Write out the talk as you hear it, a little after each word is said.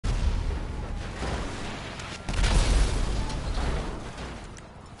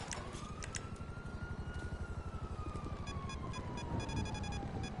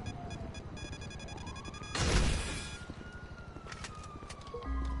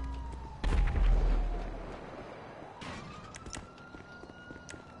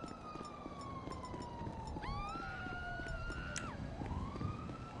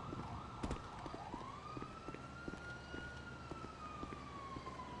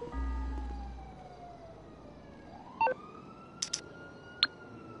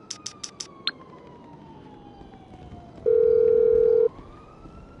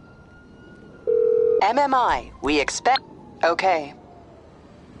MMI, we expect... Okay.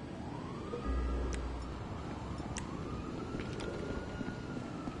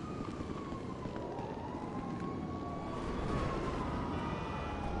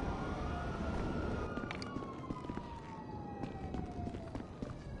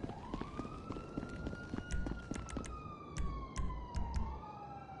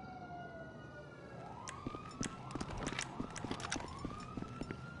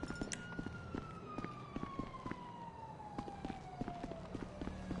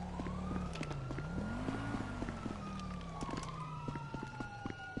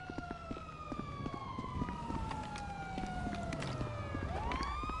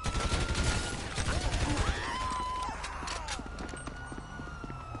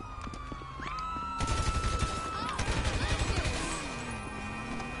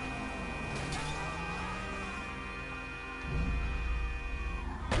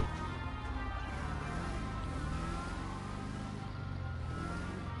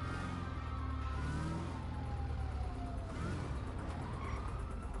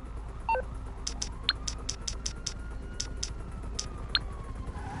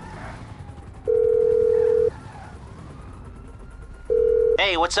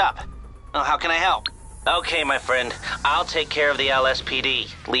 Hey, what's up? Oh, how can I help? Okay, my friend. I'll take care of the LSPD.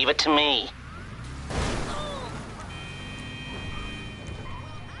 Leave it to me.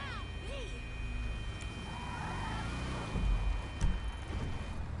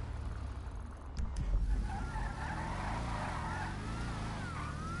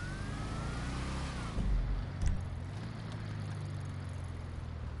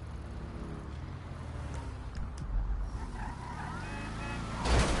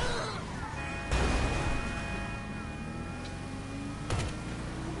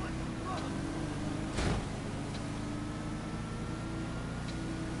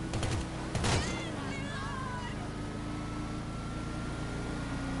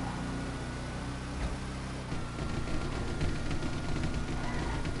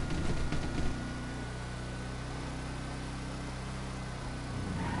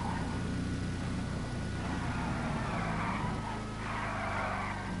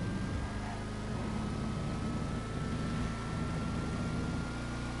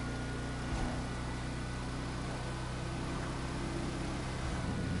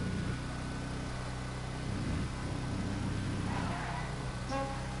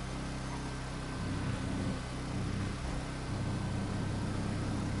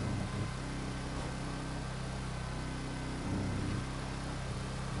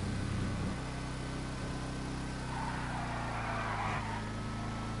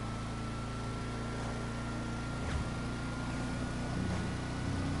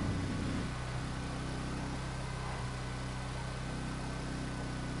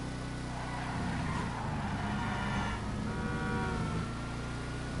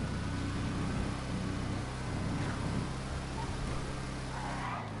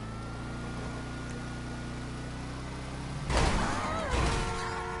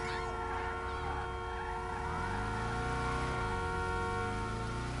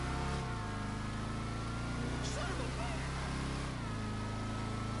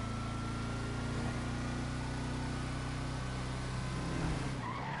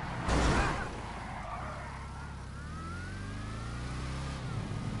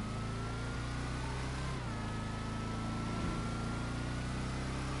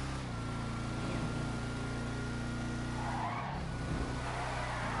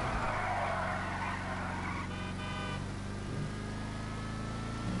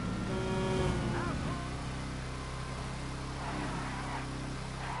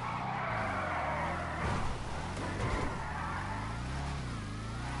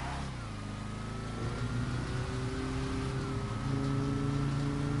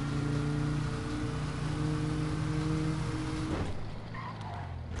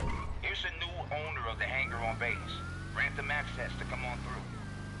 Grant them access to come on through.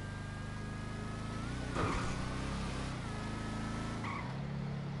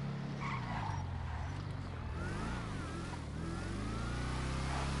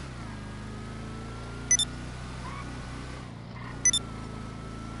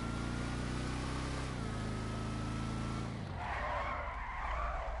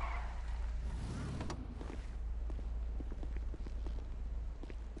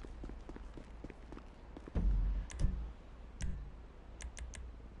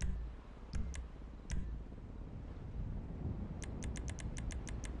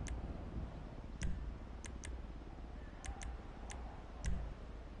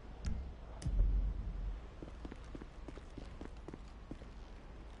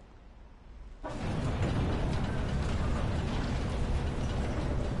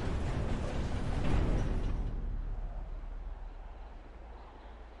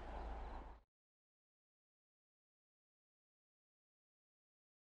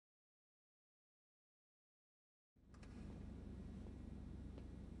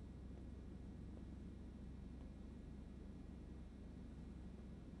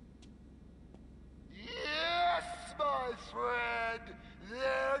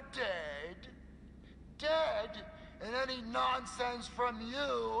 nonsense from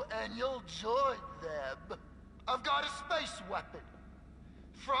you and you'll join them. I've got a space weapon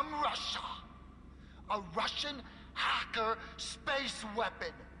from Russia. A Russian hacker space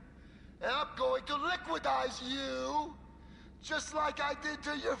weapon. And I'm going to liquidize you just like I did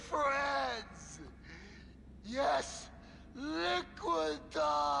to your friends. Yes, liquidize.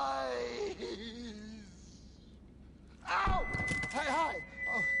 Ow! Hey, hi!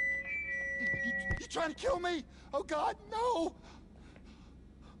 Oh, you trying to kill me? Oh, God, no!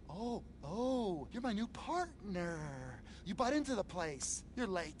 Oh, you're my new partner. You bought into the place. You're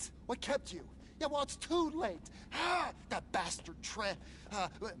late. What kept you? Yeah, well, it's too late. That bastard Trent.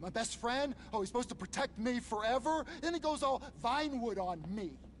 My best friend? Oh, he's supposed to protect me forever? Then he goes all Vinewood on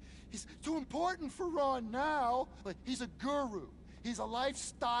me. He's too important for Ron now. But he's a guru. He's a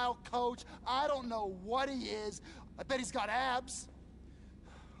lifestyle coach. I don't know what he is. I bet he's got abs.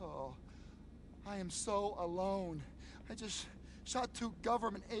 Oh, I am so alone. I just shot 2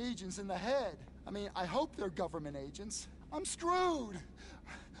 government agents in the head. I mean, I hope they're government agents. I'm screwed.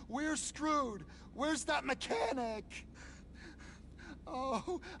 We're screwed. Where's that mechanic?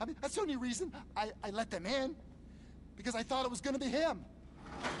 Oh, I mean, that's the only reason I let them in. Because I thought it was gonna be him.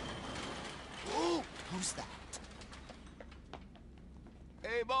 Ooh, who's that?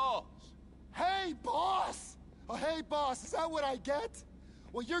 Hey, boss. Hey, boss! Oh, hey, boss, is that what I get?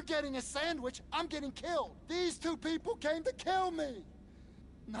 Well, you're getting a sandwich, I'm getting killed. These 2 people came to kill me.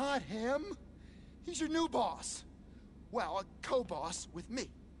 Not him. He's your new boss. Well, a co-boss with me.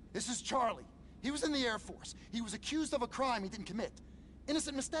 This is Charlie. He was in the Air Force. He was accused of a crime he didn't commit.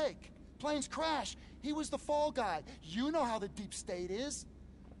 Innocent mistake. Planes crash. He was the fall guy. You know how the deep state is.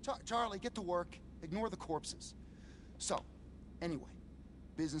 Charlie, get to work. Ignore the corpses. So, anyway,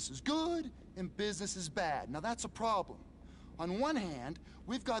 business is good and business is bad. Now that's a problem. On one hand,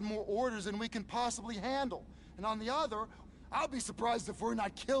 we've got more orders than we can possibly handle. And on the other, I'll be surprised if we're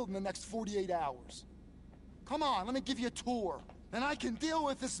not killed in the next 48 hours. Come on, let me give you a tour. Then I can deal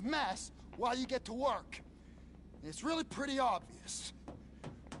with this mess while you get to work. It's really pretty obvious.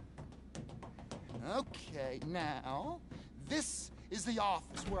 Okay, now, this is the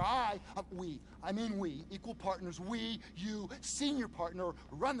office where we, equal partners, we, you, senior partner,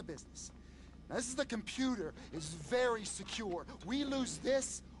 run the business. Now, this is the computer. It's very secure. We lose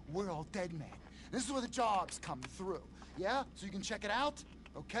this, we're all dead men. This is where the jobs come through. Yeah? So you can check it out?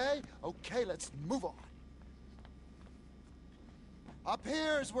 Okay? Okay, let's move on. Up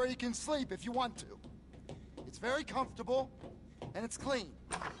here is where you can sleep if you want to. It's very comfortable, and it's clean.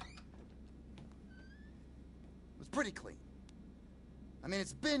 It's pretty clean. I mean,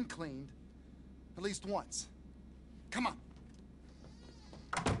 it's been cleaned at least once. Come on.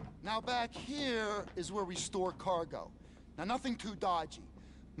 Now back here is where we store cargo. Now nothing too dodgy.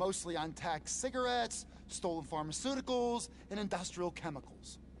 Mostly untaxed cigarettes, stolen pharmaceuticals, and industrial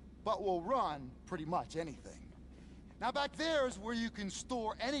chemicals. But we'll run pretty much anything. Now back there is where you can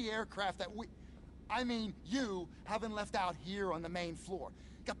store any aircraft that you haven't left out here on the main floor.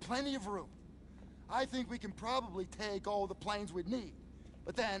 Got plenty of room. I think we can probably take all the planes we'd need.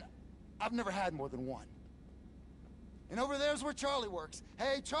 But then, I've never had more than one. And over there's where Charlie works.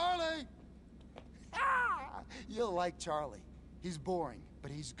 Hey, Charlie! Ah! You'll like Charlie. He's boring, but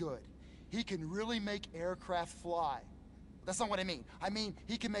he's good. He can really make aircraft fly. That's not what I mean. I mean,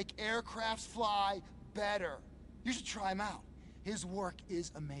 he can make aircrafts fly better. You should try him out. His work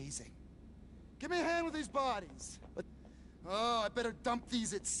is amazing. Give me a hand with these bodies. But, I better dump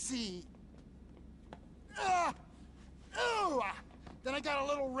these at sea. Ah! Ooh! Then I got a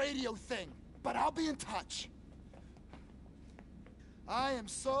little radio thing. But I'll be in touch. I am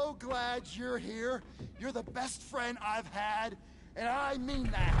so glad you're here. You're the best friend I've had, and I mean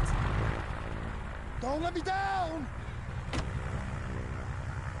that. Don't let me down!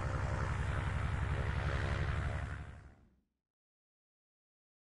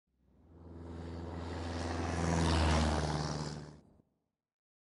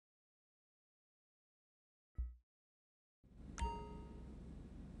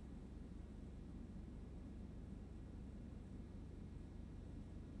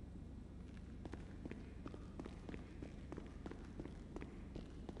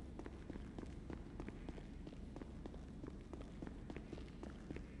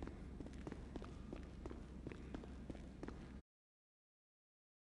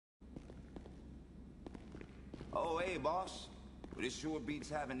 Oh, hey, boss. Well, this sure beats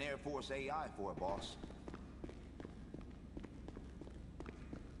having Air Force AI for it, boss.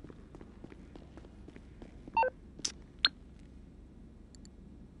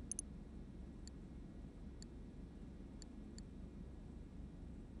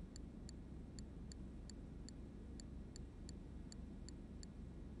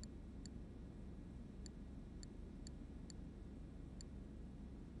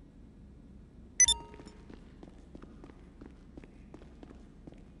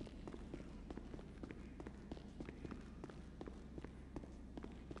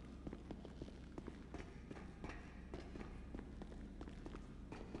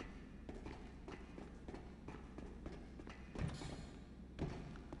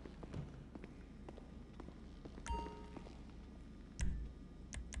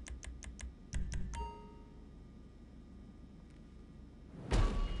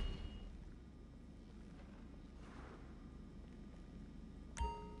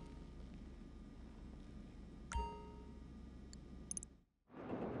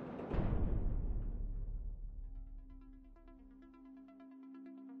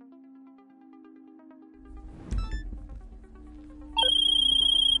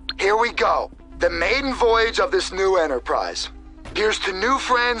 here we go. The maiden voyage of this new enterprise. Here's to new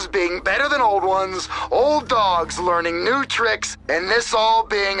friends being better than old ones, old dogs learning new tricks, and this all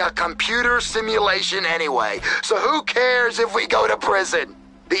being a computer simulation anyway. So who cares if we go to prison?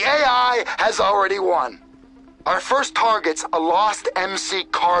 The AI has already won. Our first target's a lost MC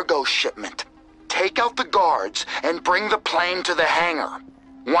cargo shipment. Take out the guards and bring the plane to the hangar.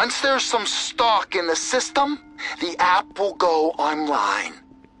 Once there's some stock in the system, the app will go online.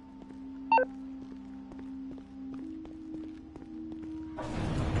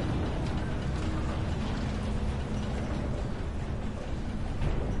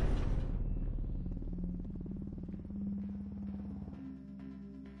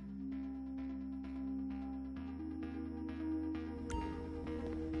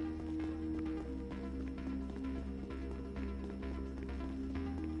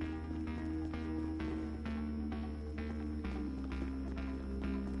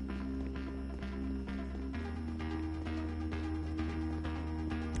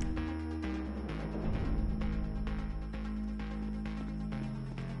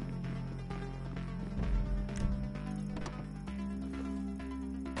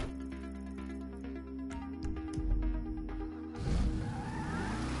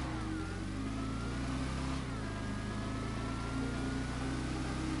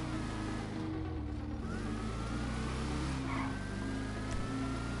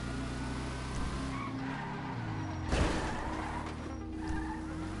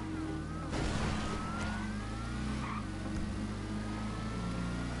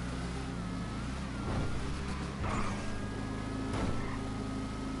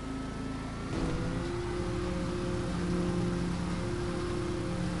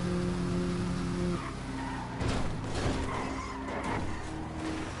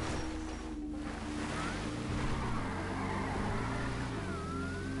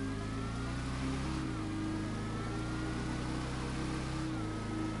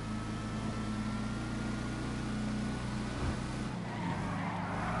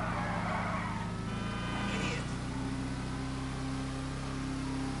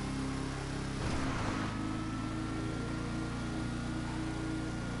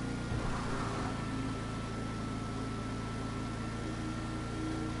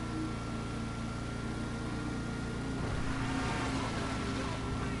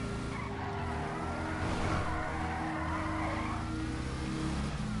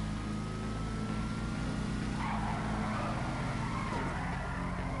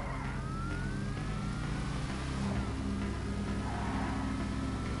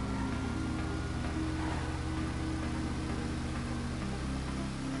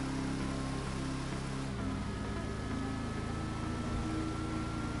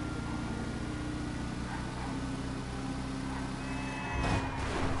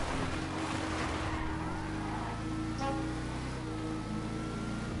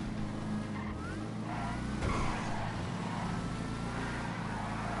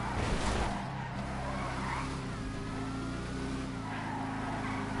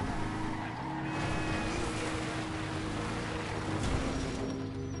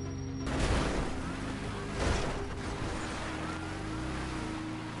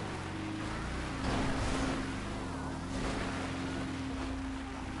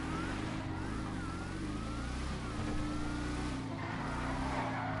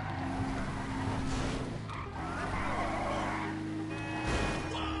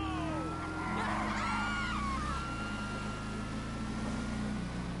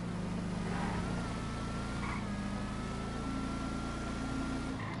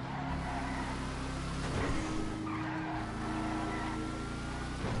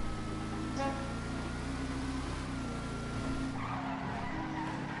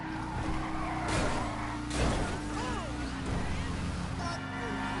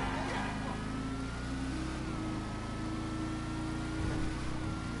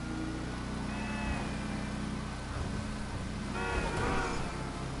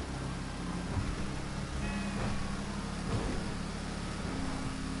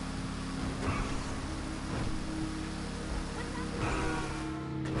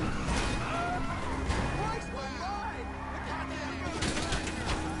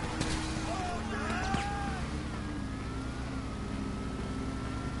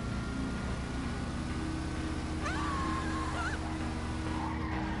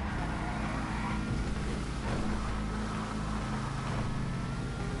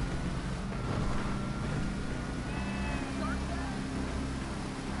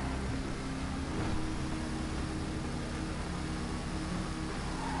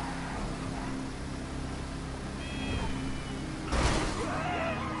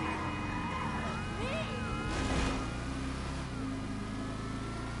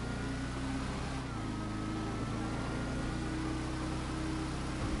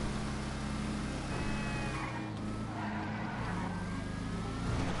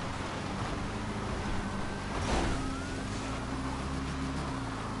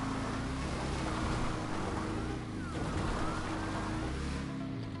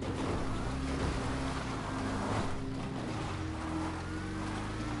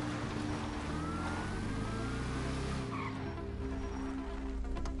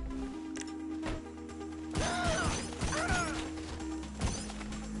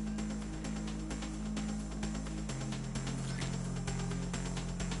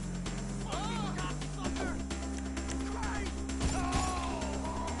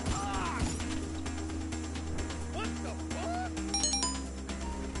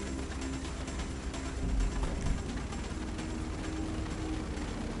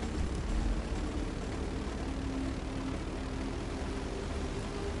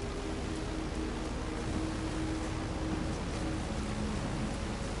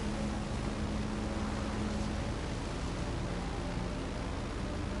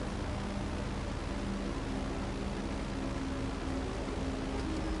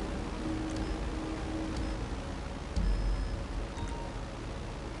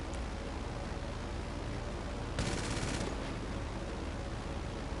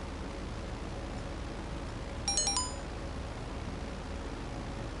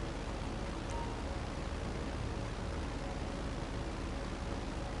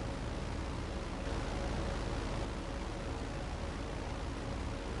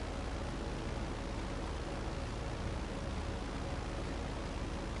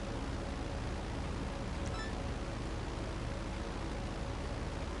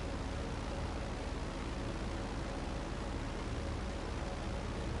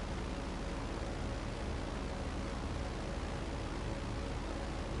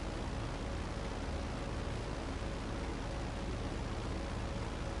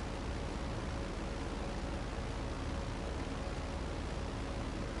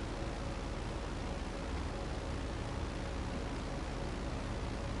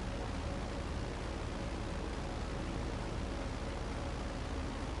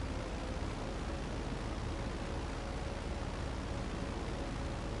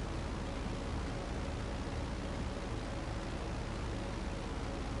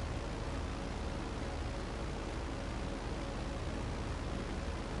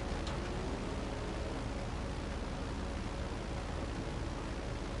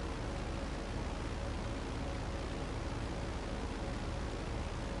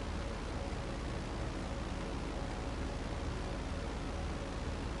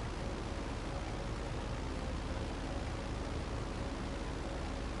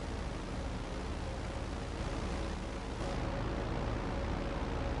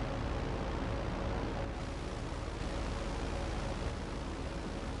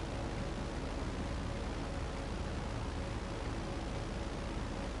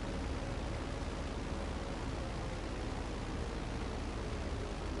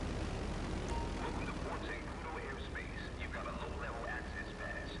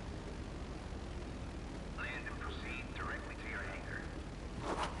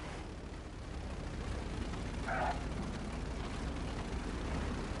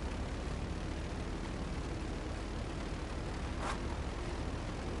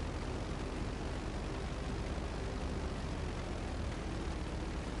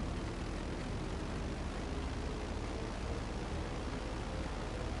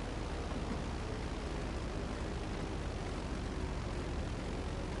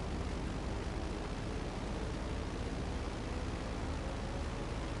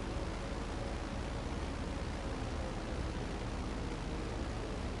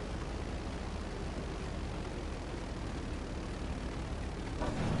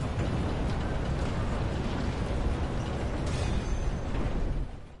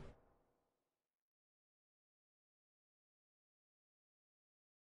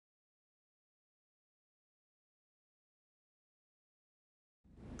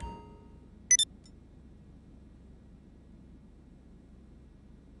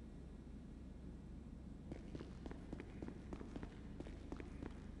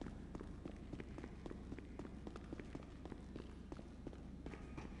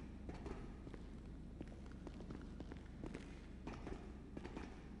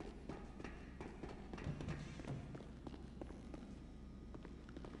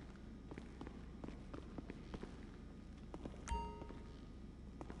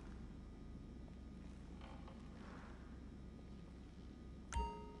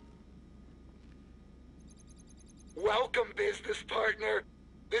 Welcome, business partner.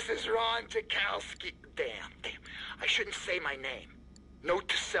 This is Ron Jakowski. Damn. I shouldn't say my name. Note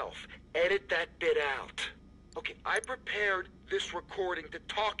to self, edit that bit out. Okay, I prepared this recording to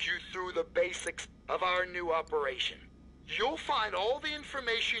talk you through the basics of our new operation. You'll find all the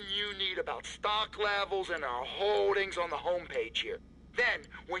information you need about stock levels and our holdings on the homepage here. Then,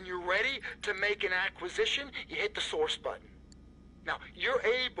 when you're ready to make an acquisition, you hit the source button. Now, you're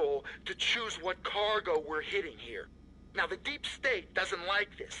able to choose what cargo we're hitting here. Now, the deep state doesn't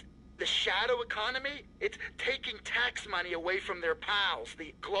like this. The shadow economy, it's taking tax money away from their pals,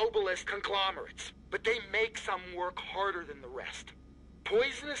 the globalist conglomerates. But they make some work harder than the rest.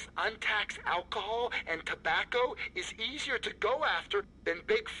 Poisonous, untaxed alcohol and tobacco is easier to go after than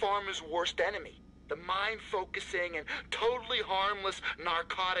Big Pharma's worst enemy. The mind-focusing and totally harmless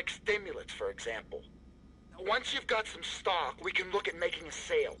narcotic stimulants, for example. Once you've got some stock, we can look at making a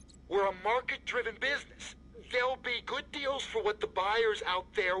sale. We're a market-driven business. There'll be good deals for what the buyers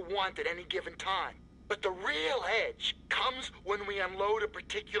out there want at any given time. But the real edge comes when we unload a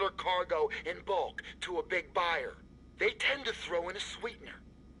particular cargo in bulk to a big buyer. They tend to throw in a sweetener.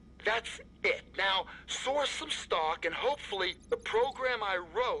 That's it. Now, source some stock and hopefully the program I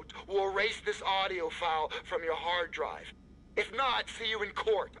wrote will erase this audio file from your hard drive. If not, see you in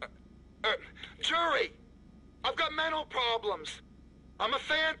court. Jury! I've got mental problems. I'm a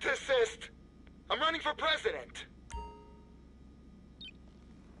fantasist. I'm running for president.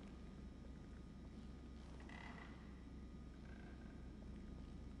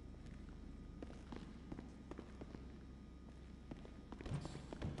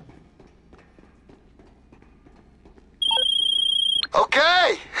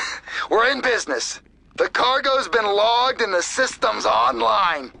 Okay, we're in business. The cargo's been logged and the system's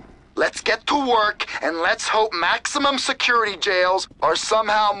online. Let's get to work and let's hope maximum security jails are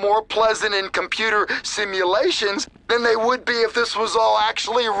somehow more pleasant in computer simulations than they would be if this was all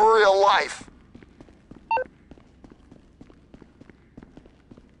actually real life.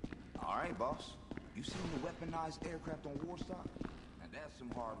 All right, boss. You seen the weaponized aircraft on Warstock? And that's some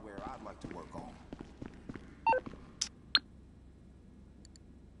hardware I'd like to work on.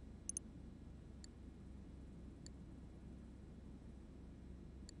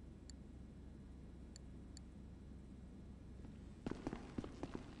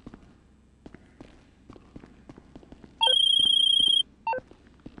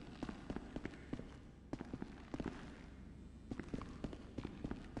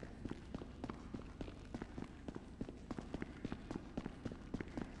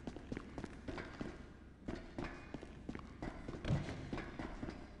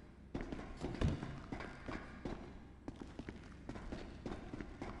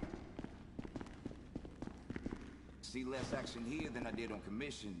 See less action here than I did on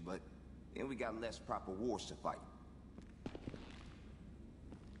commission, but then we got less proper wars to fight.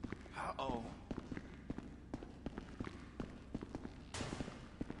 Uh-oh.